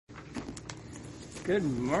Good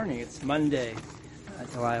morning. It's Monday,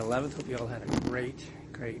 July 11th. Hope you all had a great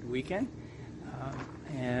weekend.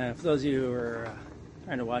 And for those of you who are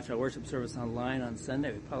trying to watch our worship service online on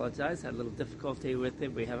Sunday, we apologize. Had a little difficulty with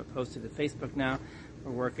it. We have it posted to Facebook now.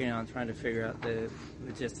 We're working on trying to figure out the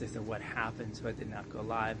logistics of what happened so it did not go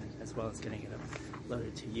live, as well as getting it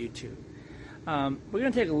uploaded to YouTube. We're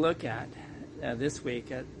going to take a look at this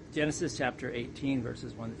week at Genesis chapter 18,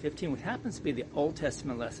 verses 1 to 15, which happens to be the Old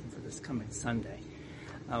Testament lesson for this coming Sunday.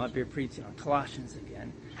 I'll be preaching on Colossians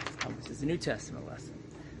again, which is the New Testament lesson.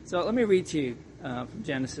 So let me read to you from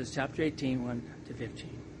Genesis chapter 18, 1 to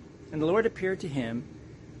 15. And the Lord appeared to him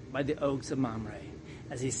by the oaks of Mamre,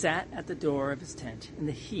 as he sat at the door of his tent in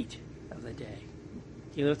the heat of the day.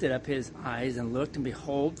 He lifted up his eyes and looked, and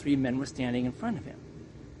behold, 3 men were standing in front of him.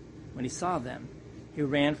 When he saw them, he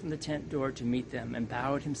ran from the tent door to meet them and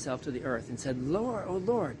bowed himself to the earth and said, Lord, O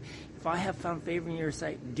Lord, if I have found favor in your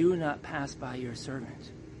sight, do not pass by your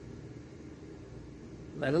servant.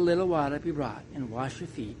 Let a little water be brought, and wash your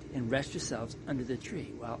feet, and rest yourselves under the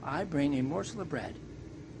tree, while I bring a morsel of bread,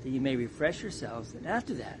 that you may refresh yourselves, and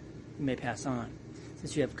after that you may pass on,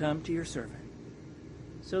 since you have come to your servant.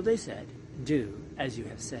 So they said, Do as you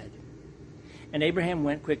have said. And Abraham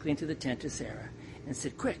went quickly into the tent to Sarah, and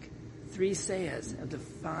said, Quick, 3 seahs of the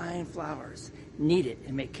fine flours, knead it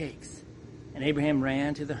and make cakes. And Abraham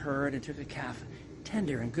ran to the herd and took a calf,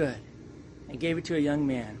 tender and good, and gave it to a young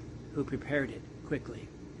man, who prepared it quickly.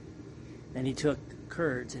 Then he took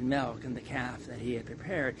curds and milk and the calf that he had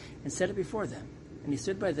prepared and set it before them, and he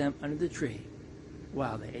stood by them under the tree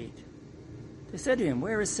while they ate. They said to him,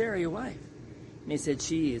 Where is Sarah your wife? And he said,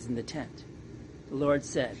 She is in the tent. The Lord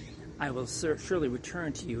said, I will surely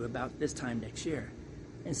return to you about this time next year,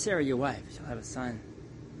 and Sarah your wife shall have a son.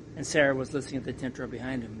 And Sarah was listening at the tent door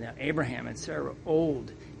behind him. Now Abraham and Sarah were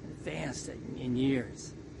old and advanced in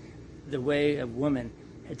years. The way of woman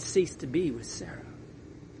had ceased to be with Sarah.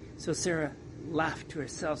 So Sarah laughed to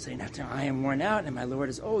herself, saying, After I am worn out and my Lord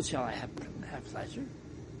is old, shall I have pleasure?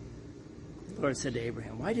 The Lord said to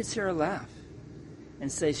Abraham, Why did Sarah laugh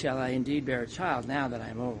and say, Shall I indeed bear a child now that I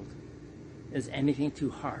am old? Is anything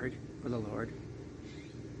too hard for the Lord?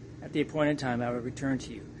 At the appointed time I will return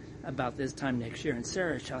to you about this time next year, and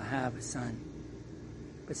Sarah shall have a son.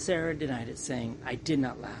 But Sarah denied it, saying, I did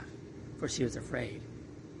not laugh, for she was afraid.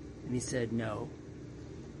 And he said, No,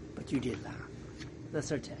 but you did laugh.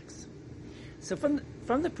 That's our text. So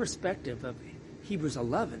from the perspective of Hebrews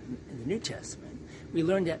 11 in the New Testament, we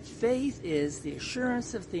learn that faith is the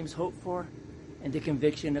assurance of things hoped for and the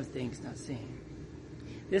conviction of things not seen.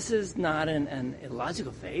 This is not an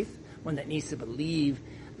illogical faith, one that needs to believe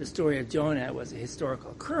the story of Jonah was a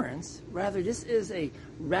historical occurrence. Rather, this is a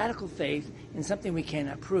radical faith in something we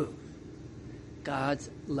cannot prove: God's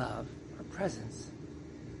love or presence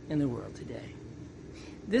in the world today.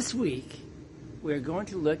 This week, we are going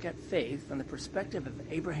to look at faith from the perspective of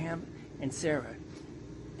Abraham and Sarah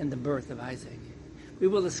and the birth of Isaac. We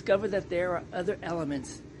will discover that there are other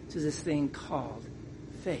elements to this thing called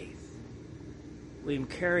faith. William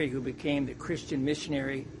Carey, who became the Christian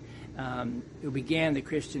missionary, who began the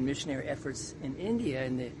Christian missionary efforts in India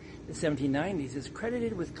in the 1790s, is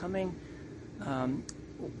credited with coining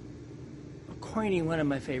one of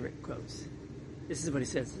my favorite quotes. This is what he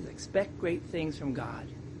says: Expect great things from God.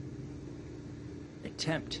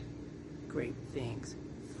 Attempt great things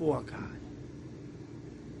for God.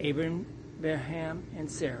 Abraham and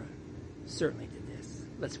Sarah certainly did this.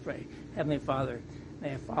 Let's pray. Heavenly Father,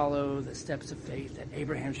 may I follow the steps of faith that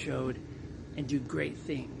Abraham showed and do great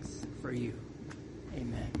things for you.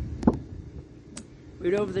 Amen.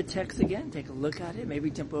 Read over the text again. Take a look at it.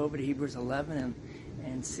 Maybe jump over to Hebrews 11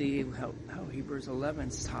 and see how Hebrews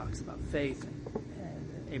 11 talks about faith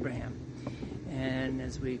and Abraham. And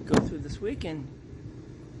as we go through this weekend,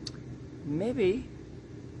 maybe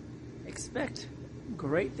expect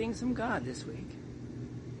great things from God this week,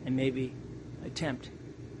 and maybe attempt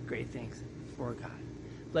great things for God.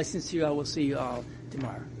 Blessings to you all. We'll see you all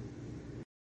tomorrow.